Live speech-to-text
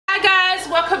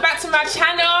my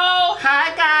channel.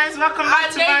 Hi guys, welcome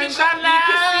back to my channel. You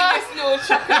can see this little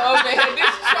chocolate over here.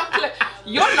 This chocolate.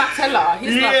 You're Nutella.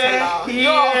 He's Nutella.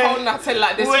 You're a whole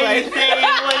Nutella this way.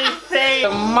 What do you think?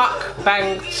 The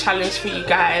mukbang challenge for you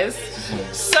guys.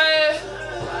 So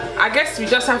I guess we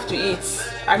just have to eat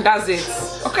and that's it.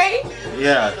 Okay?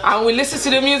 Yeah. And we listen to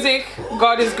the music.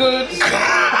 God is good.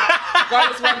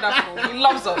 God is wonderful. He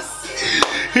loves us.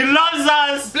 He loves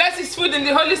us. Bless his food in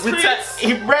the Holy Spirit.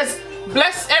 He bless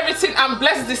everything and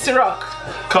bless the syrup.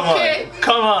 Come on.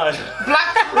 Come on.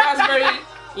 Black raspberry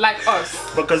like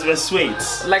us. Because we're sweet.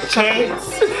 Like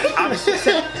chocolates.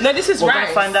 No, this is We're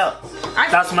rice. gonna find out.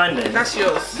 That's mine then. That's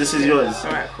yours. This is yours.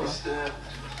 Alright, cool.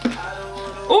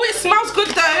 Oh, it smells good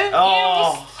though.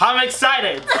 Oh, I'm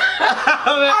excited.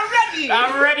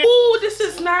 I'm ready. Oh, this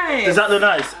is nice. Does that look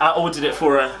nice? I ordered it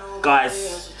for her,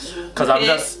 guys. Because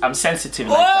I'm sensitive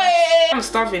like that. I'm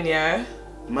starving, yeah.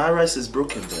 My rice is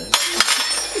broken, though.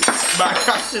 My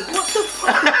rice is... What the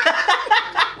fuck?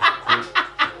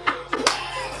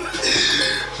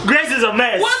 Grace is a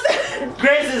mess. What?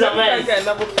 Grace is a mess.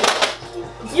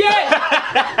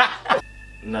 Yeah.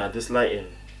 Nah, this lighting.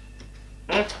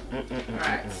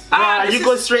 Right. You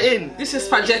go straight in. This is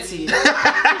spaghetti.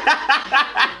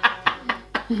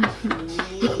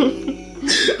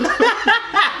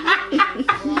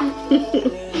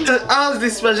 How's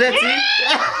this spaghetti?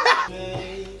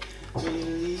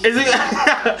 Is it?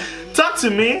 Talk to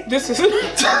me. This is.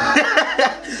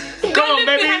 Come on,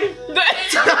 baby.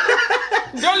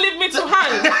 Don't leave me to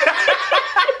hang.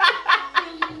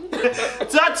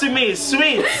 Talk to me,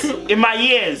 sweet in my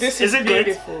ears. This is it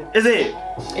beautiful. Good? Is it?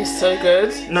 It's so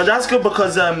good. No, that's good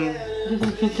because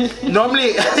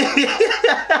normally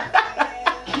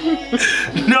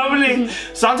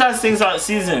sometimes things aren't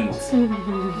seasoned. You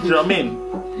know what I mean?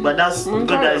 But that's good.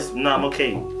 No, I'm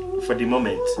okay for the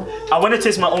moment. I want to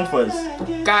taste my own first.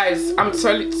 Guys, I'm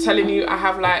telling you, I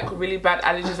have like really bad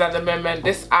allergies at the moment.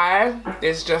 This eye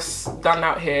is just done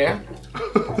out here.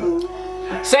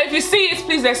 So if you see it,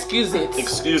 please excuse it.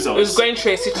 Excuse us. We're going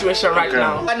through a situation right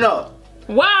now. Why not?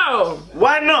 Wow.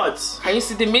 Why not? Can you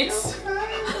see the meat?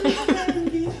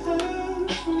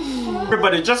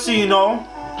 Everybody, just so you know,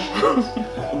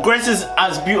 Grace is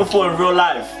as beautiful in real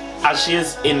life as she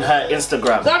is in her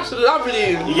Instagram. That's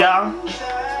lovely. Yeah.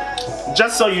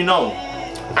 Just so you know.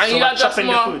 And so you're just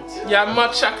you're more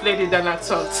chocolatey than I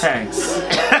thought. Thanks.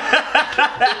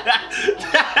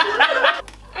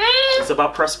 It's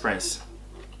about prosperance.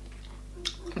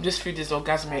 This food is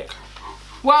orgasmic.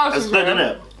 What else it's is good, there?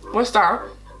 isn't it? What's that?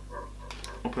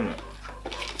 Open it.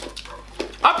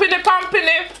 Up in the pumping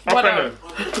it. Open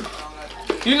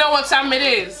it. You know what time it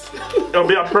is? It'll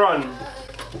be a prawn.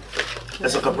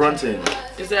 It's like a prawn thing.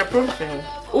 Is there a prawn thing?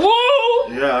 Ooh!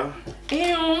 Yeah.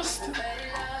 Ew.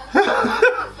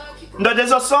 No,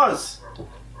 there's a sauce.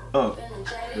 Oh,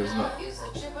 there's not.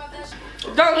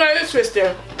 Don't let it twist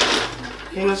there.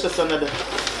 It's just another.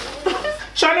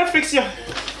 Trying to fix you.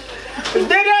 They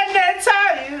don't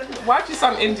tell you. Why do you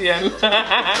sound Indian?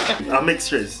 I'm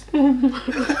mixtures. Do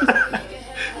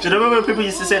you remember when people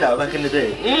used to say that back in the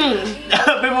day?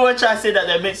 People were trying to say that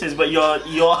they're mixes, but you're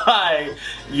high.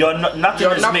 You're not nothing.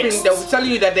 You're nothing. Mixed. They will tell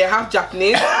you that they have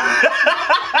Japanese.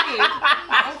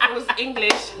 My uncle was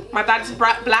English. My dad's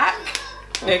black.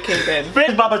 Okay then.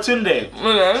 Praise Babatunde.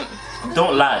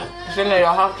 Don't lie. You know, you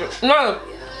have to. No.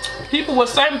 People were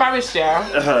so embarrassed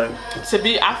to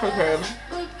be African.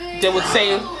 They would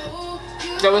say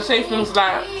things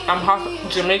like, I'm half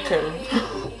Jamaican.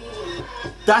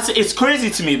 It's crazy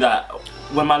to me that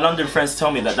when my London friends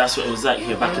tell me that that's what it was like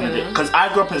here back in the day. Because I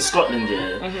grew up in Scotland,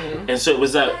 and so it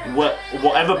was like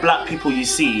whatever black people you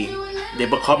see, they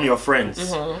become your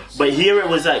friends. But here it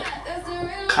was like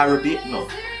Caribbean, no,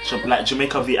 like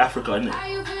Jamaica v Africa, isn't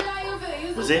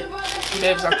it? Was it?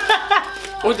 Babes,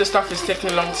 all the stuff is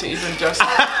taking long to even just.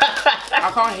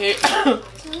 I can't hear.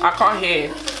 I can't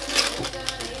hear.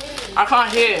 I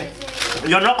can't hear.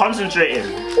 You're not concentrating.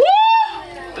 Woo!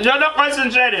 You're not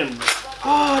concentrating.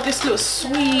 Oh, this looks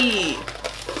sweet.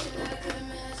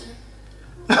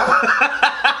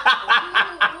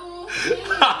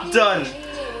 I'm done.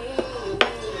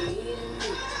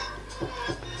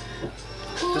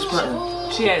 Just put it.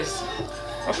 Cheers.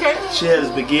 Okay. Cheers,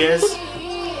 big ears.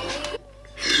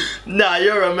 Nah,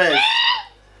 you're a mess.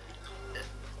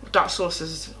 That sauce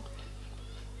is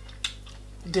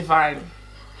divine.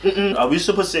 Are we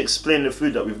supposed to explain the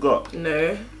food that we've got?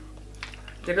 No.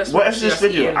 What is this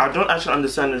video? Eating. I don't actually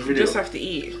understand this video. You just have to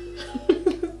eat.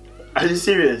 Are you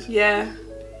serious? Yeah.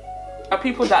 Are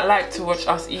people that like to watch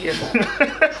us eating.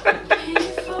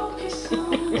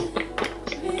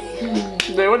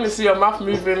 They want to see your mouth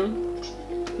moving.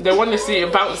 They want to see you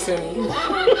bouncing.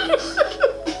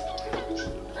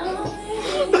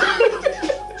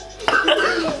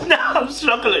 No, I'm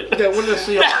struggling. They want to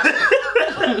see you.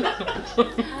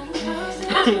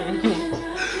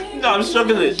 No, I'm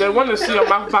struggling. They want to see your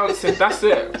mouth bouncing. That's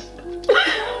it.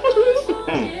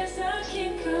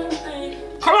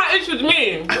 Come on, eat with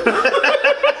me.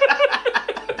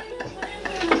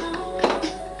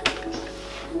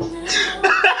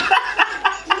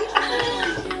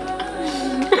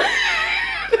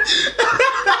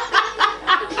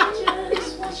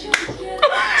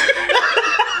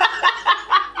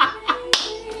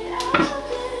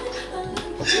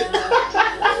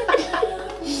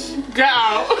 Get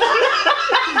out.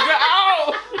 Get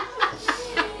out.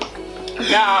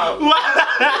 Get out.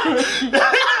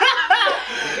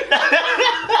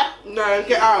 No,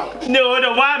 get out. No,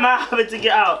 why am I having to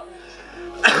get out?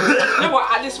 You know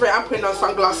what, at this rate I'm putting on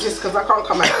sunglasses because I can't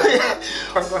come out.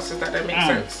 Sunglasses, that don't make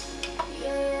sense.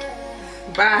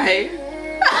 Bye.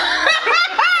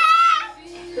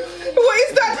 What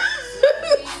is that?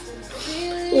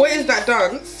 What is that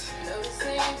dance?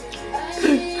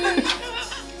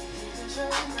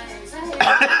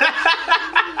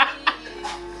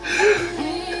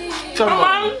 Come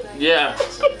on. Yeah.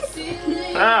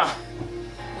 Ah.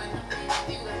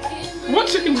 What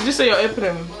chicken did you say you're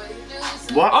opening?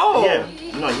 What? Oh. Yeah.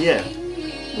 Not here.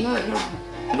 No.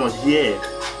 Not here.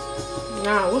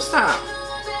 Nah, what's that?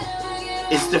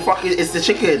 It's the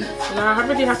chicken. Nah, I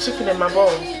already have chicken in my bowl.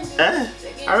 Eh?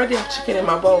 I already have chicken in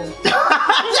my bowl.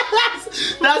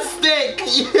 That's steak.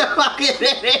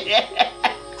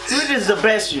 Food is the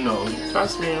best, you know.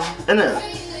 Trust me. Innit?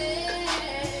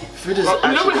 Food is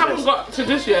You know we the haven't best. got to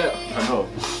this yet. I know.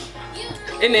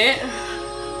 In it.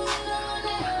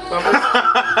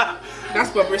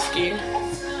 That's Bobrisky.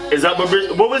 Is that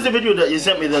what was the video that you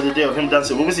sent me the other day of him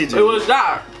dancing? What was he doing? It was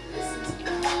that.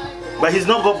 But he's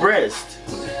not got breast.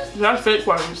 That's fake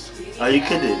ones. Are you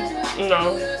kidding?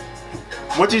 No.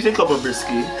 What do you think of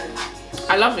Bobrisky?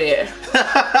 I love it.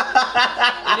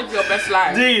 Live your best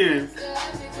life. Do you?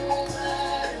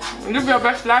 Live your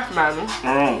best life, man.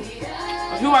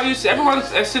 Who are you?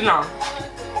 Everyone's a sinner.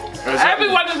 Exactly.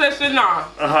 Everyone is a sinner.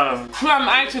 Who am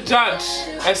I to judge?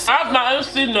 I have my own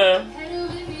sinner.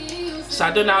 So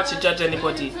I don't know how to judge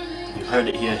anybody. You heard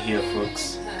it here,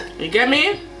 folks. You get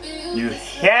me? You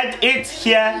heard it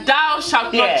here. Thou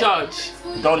shalt not judge.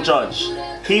 Don't judge.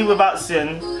 He without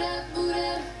sin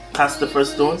cast the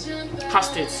first stone.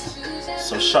 Cast it.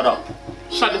 So shut up.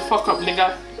 Shut the fuck up,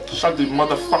 nigga. Shut the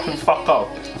motherfucking fuck up.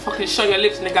 Fucking shut your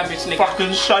lips, nigga, bitch, nigga.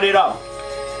 Fucking shut it up.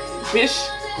 Bitch.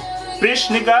 Bitch,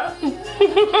 nigga.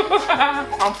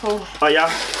 I'm full. Oh yeah.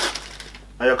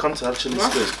 Oh yeah, come to have chili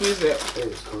squid. Squeeze it.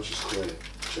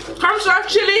 Come to have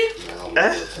chili?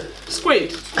 Eh?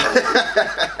 Squid.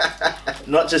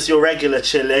 Not just your regular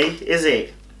chili, is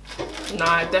it?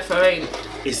 Nah, it definitely ain't.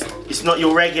 It's not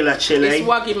your regular chili. It's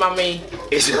waggy, mummy.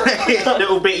 It's a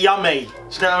little bit yummy. Do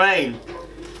you know what I mean?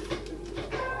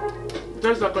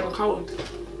 Those are gone cold.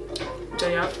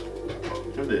 They have.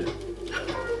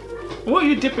 What are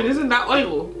you dipping? Isn't that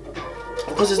oil?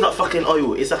 Because it's not fucking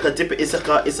oil. It's like a dip. It's a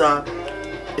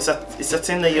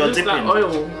thing that you're it's dipping. Like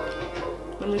oil.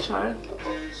 Let me try.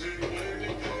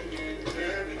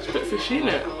 It's a bit fishy, isn't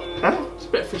it? Huh? It's a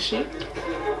bit fishy.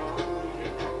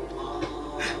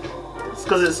 It's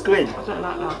because it's squid. I don't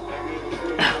like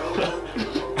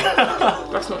that.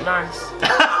 That's not nice.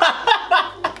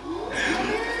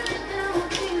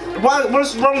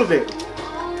 What's wrong with it?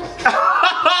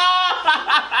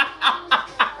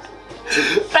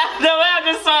 The way I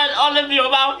just saw it all of your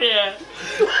mouth here.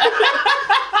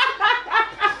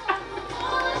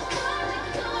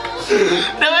 The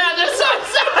way I just saw it.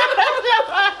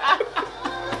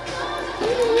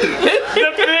 The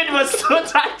food was so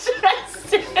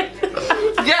digested.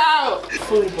 Get out!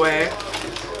 Fool boy.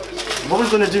 What are we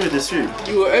gonna do with this food?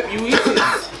 You eat it.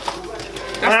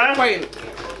 That's the point.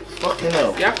 Fucking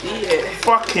hell. You have to eat it.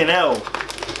 Fucking hell.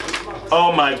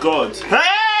 Oh my god.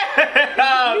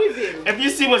 If you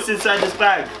see what's inside this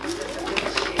bag.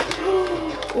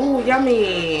 Ooh,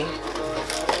 yummy.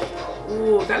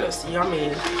 Ooh, that looks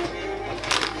yummy.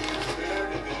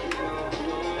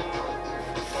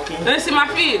 Let me see my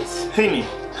feet. Henny,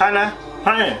 Hannah,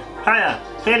 Hannah, Hannah,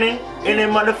 Henny, any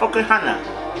motherfucking Hannah.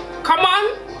 Come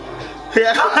on.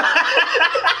 Yeah.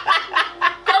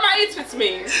 Come and eat with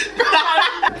me.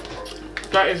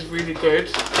 That is really good.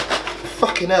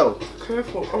 Fucking hell.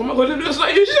 Careful. Oh my god, it looks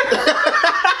like you should.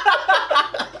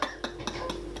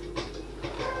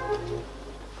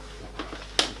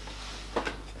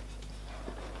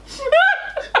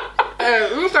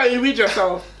 It looks like you read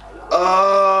yourself.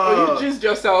 Oh. Or you jizzed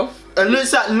yourself. It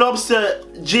looks like lobster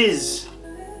jizz.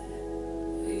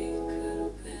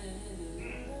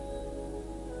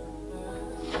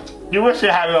 You wish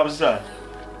it had lobster.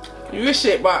 You wish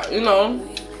it, but you know.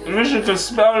 You wish you could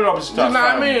spell lobster. You know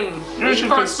what I mean? You wish you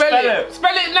can't could spell it.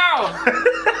 Spell it now.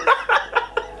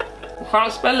 You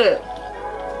can't spell it.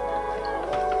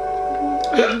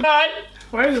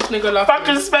 Why is this nigga laughing?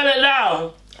 Fucking spell it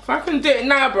now. Fucking do it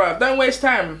now, bro. Don't waste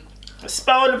time.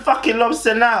 Spell the fucking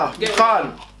lobster now. You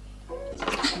can't.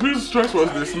 Whose choice was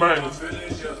this? Mine.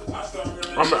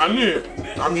 I knew it.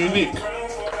 I'm unique.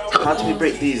 How do we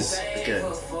break these again?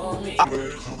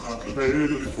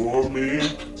 For me.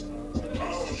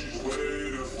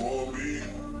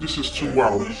 This is too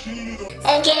wild.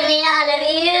 And give me all of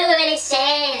you in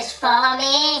exchange for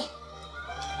me.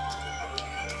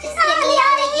 Just give me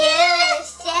all of you in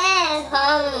exchange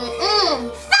for me.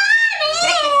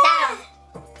 Break it down.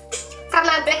 Come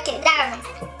on, break it down.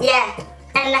 Yeah.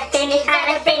 And I think you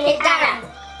gotta bring it down.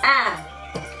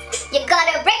 You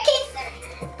gotta break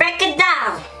it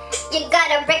down. You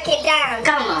gotta break it down.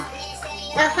 Come on.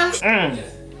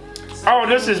 Oh,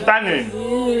 this is banging.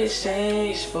 You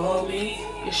exchange for me.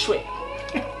 You sweet.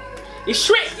 You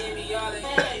sweet.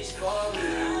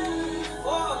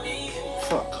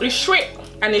 Fuck. It's sweet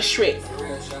and it's sweet.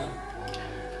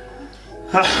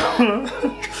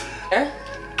 Yeah?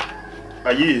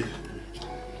 Are you?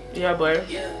 Yeah, boy.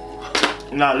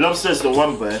 Nah, lobster's the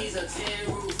one, boy.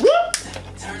 Whoop.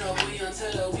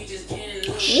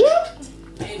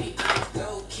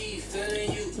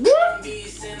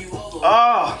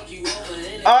 Oh,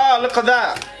 oh, look at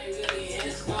that.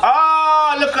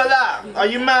 Oh, look at that. Are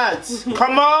you mad?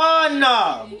 Come on.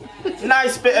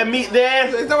 Nice bit of meat there.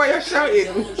 Is that why you're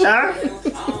shouting? Huh?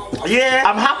 Yeah,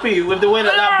 I'm happy with the way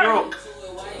that broke.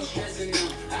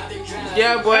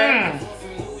 Yeah, boy.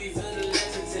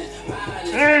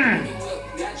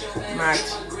 Mad.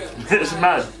 It's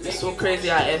mad. It's so crazy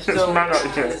out here. It's So mad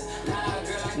out here.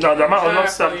 No, the amount of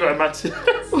lobster I've got, mad.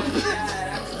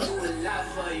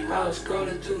 I was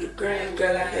scrolling through the gram,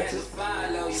 girl, I had to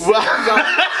follow.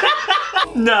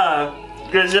 Nah,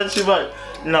 because you're too much.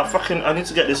 Nah, fucking, I need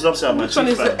to get this lobster out of my Which one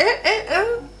teeth, is fam. it?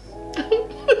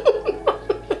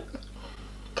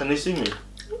 Can they see me?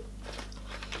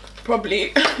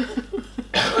 Probably.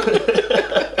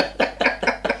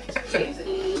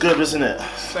 Good, isn't it?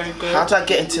 So good. How do I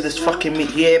get into this fucking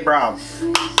meat? Yeah, bruv.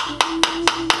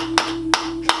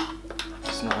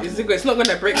 Is it good? It's not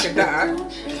gonna break the down.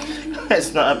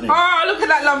 It's not happening. Oh, look at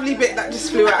that lovely bit that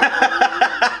just flew out.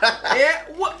 Yeah.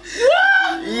 What?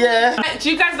 Yeah. Do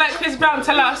you guys like Chris Brown?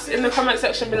 Tell us in the comment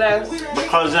section below.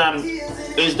 Because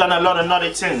he's done a lot of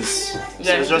naughty things. Yeah.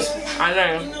 So it's just I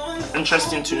know.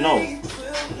 interesting to know.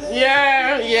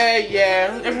 Yeah.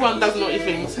 Everyone does naughty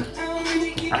things.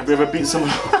 Have you ever beat someone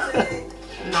up?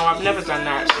 No, I've never done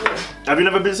that actually. Have you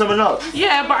never beat someone up?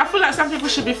 Yeah, but I feel like some people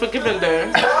should be forgiven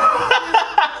though.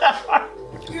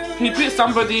 He beat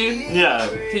somebody. Yeah.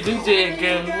 He didn't do it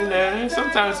again, you know.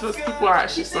 Sometimes people are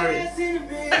actually sorry.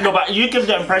 No, but you give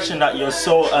the impression that you're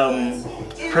so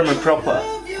prim and proper.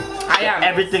 I am.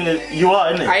 Everything is, you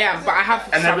are, innit? I am, but I have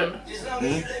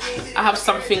I have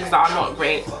some things that are not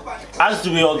great. As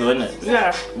do we all do, innit?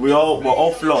 Yeah. We're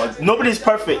all flawed. Nobody's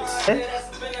perfect.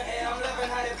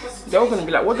 They're all gonna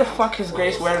be like, what the fuck is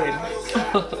Grace wearing?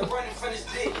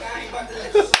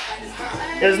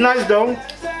 It's nice though.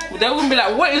 They're gonna be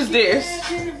like, what is this?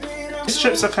 These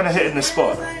chips are kind of hitting the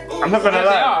spot. I'm not gonna Yeah,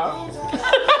 lie. they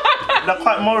are. They're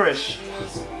quite Moorish.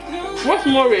 What's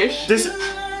Moorish? This.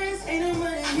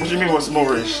 What do you mean? What's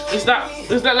Moorish? Is that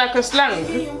like a slang?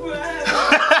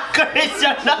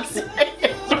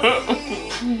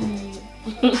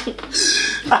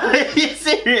 Are you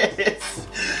serious?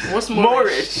 What's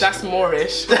Moorish? That's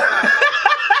Moorish. What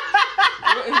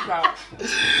is that?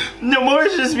 No,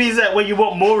 Moorish just means that when you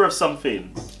want more of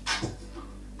something.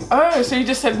 Oh, so you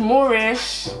just said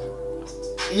Moorish.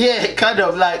 Yeah, kind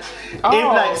of like. Oh. If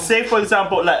like, say for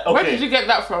example, like okay. Where did you get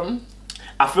that from?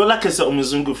 I feel like it's a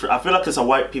Umuzungu phrase. I feel like it's a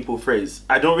white people phrase.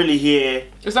 I don't really hear.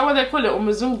 Is that what they call it,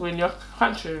 Umuzungu, in your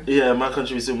country? Yeah, my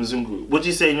country is Umuzungu. What do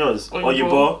you say in yours?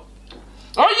 Oyibo.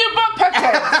 Oyibo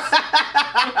peppers!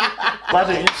 Why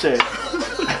don't you say?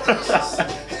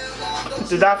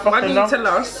 Did I fucking Why didn't know? you tell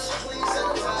us?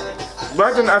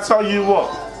 Why didn't I tell you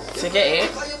what? To get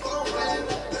it?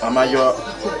 Am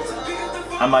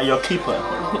I your keeper?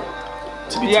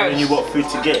 To be telling you what food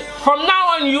to get. From now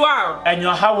on, you are. And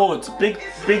you're how old? Big.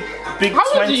 How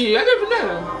old are you? I don't even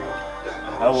know.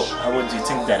 How old do you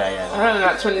think that I am? I don't know,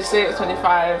 like 26,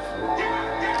 25.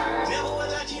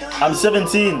 I'm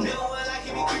 17.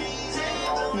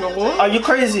 You're what? Are you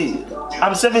crazy?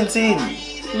 I'm 17.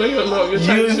 No, you're not. You're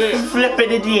trying You shit.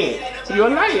 flipping idiot. You're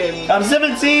lying. I'm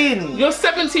 17. You're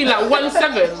 17, like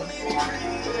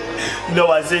 1'7". No,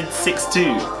 I said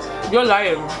 6'2". You're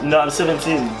lying. No, I'm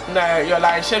 17. No, you're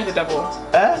lying. Shame the devil.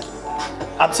 Eh?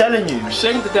 I'm telling you.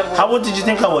 Shame the devil. How old did you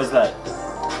think I was like?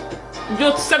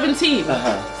 You're 17.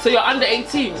 So you're under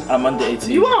 18. I'm under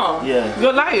 18. You are? Yeah.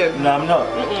 You're lying. No, I'm not.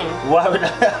 Why would I?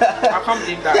 I can't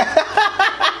believe that.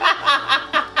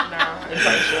 Nah, it's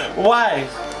like shit. Why?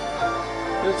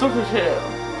 You're talking shit.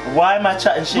 Why am I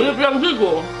chatting shit? Will it be on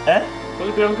Google? Eh? Will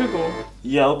it be on Google?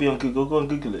 Yeah, I'll be on Google. Go and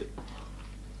Google it.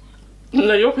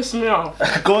 No, you're pissing me off.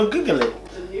 Go and Google it.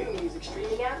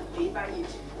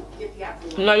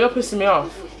 No, you're pissing me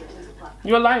off.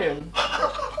 You're lying.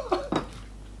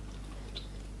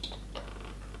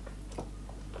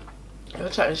 You're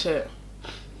chatting shit.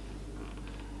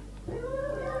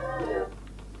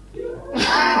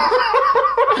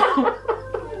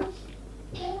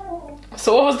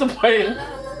 So what was the point?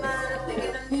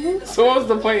 So what was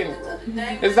the point?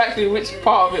 Exactly which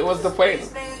part of it was the point?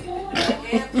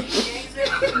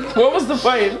 What was the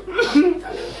point?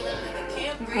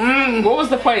 What was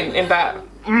the point in that?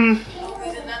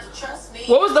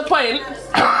 What was the point?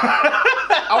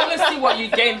 I want to see what you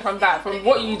gained from that. From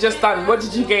what you just done. What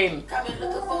did you gain?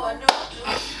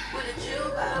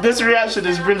 This reaction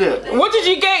is brilliant. What did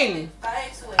you gain?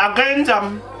 I gained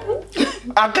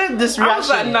this reaction. I was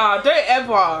like, nah, don't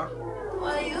ever.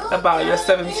 About you're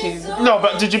 17. No,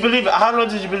 but did you believe it? How long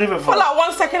did you believe it for? For like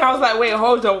 1 second, I was like, wait,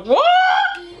 hold on, what?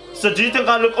 So do you think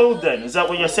I look old then? Is that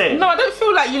what you're saying? No, I don't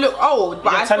feel like you look old,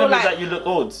 but You're I feel telling me like that you look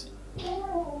old.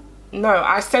 no.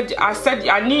 I said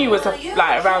I knew you was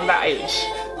like around that age.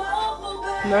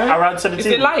 No, Around 17. Is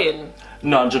it lying?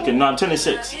 No, I'm joking. No, I'm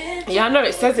 26. Yeah, I know.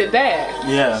 It says it there.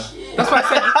 Yeah. That's why I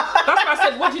said. That's why I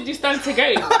said. What did you stand to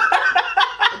gain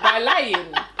by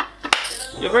lying?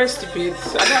 You're very stupid.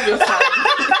 I don't have your time.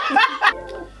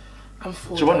 I'm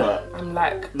full. Do you want that? I'm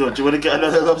like. No, do you want to get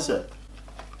another lobster?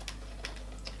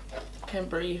 Can't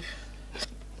breathe.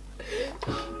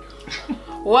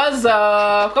 What's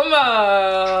up? Come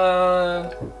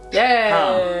on.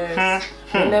 Yeah.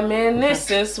 In a minute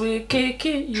since we kick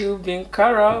it, you've been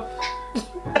cut off.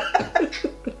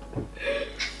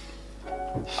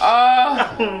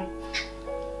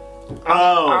 Oh.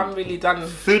 I'm really done.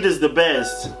 Food is the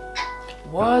best.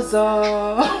 What's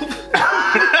up?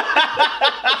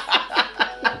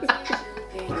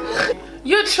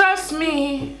 You trust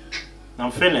me.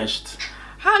 I'm finished.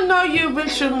 I know you've been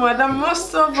through more than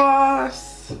most of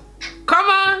us. Come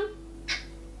on.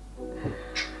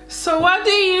 So what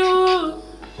do you?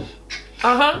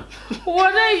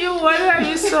 What are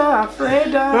you so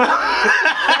afraid of?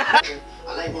 I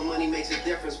like when money makes a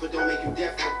difference, but don't make you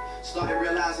different. Started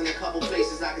realizing a couple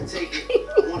places I can take it.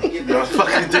 I want to get You're a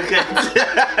fucking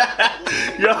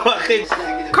dickhead. You're fucking.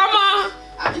 Come on.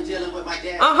 I've been dealing with my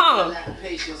dad. Lack of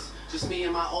patience. Just me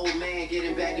and my old man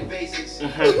getting back to basics.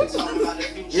 Talking about the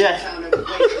future.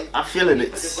 Yeah. I'm feeling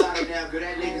it.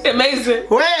 Amazing.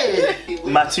 Wait.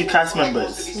 My two cast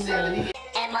members.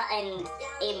 Emma and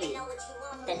Amy,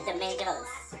 the main girls.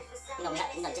 No,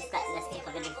 not just that. Let's take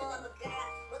a video for them.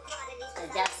 Because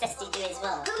they're obsessed with you as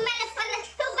well. Who better for you?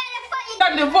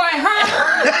 Done the boy, huh?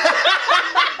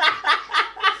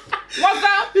 What's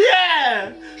up?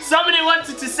 Yeah. Somebody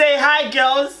wanted to say hi,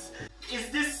 girls. Is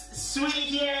this sweet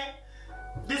here?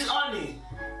 This Oni?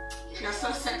 You're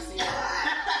so sexy.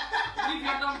 Leave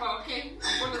your number, okay?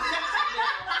 I'm gonna text you.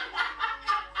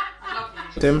 I love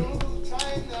you.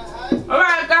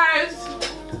 Alright, guys.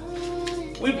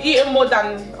 We've eaten more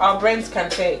than our brains can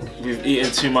take. We've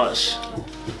eaten too much.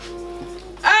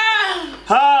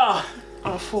 Ah!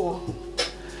 I'm full.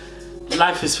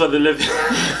 Life is for the living.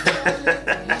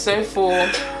 So full.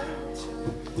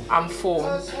 I'm full.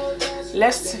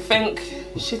 Let's thank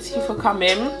Shitty for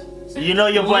coming. You know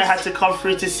your boy had to come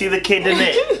through to see the kid,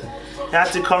 innit? He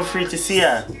had to come through to see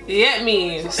her. You get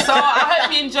me? So I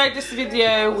hope you enjoyed this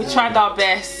video. We tried our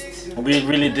best. We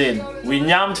really did. We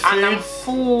nyammed food. And I'm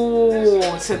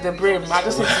full to the brim. I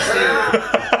just need to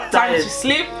sleep. Time to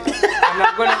sleep. And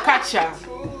I'm gonna catch ya.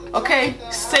 Okay?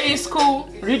 Stay in school.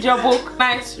 Read your book.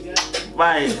 Night.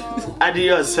 Bye.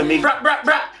 Adios, amigo. Brat, brat,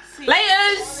 brat.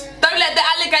 Laters. Don't let the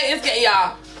alligators get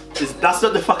ya. That's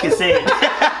not the fucking saying.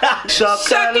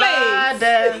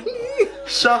 Chocolate.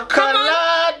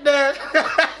 Chocolate.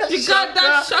 You got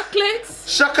that chocolates?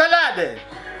 Chocolate.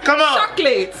 Come on.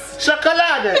 Chocolates.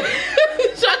 Chocolate.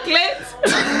 Chocolates.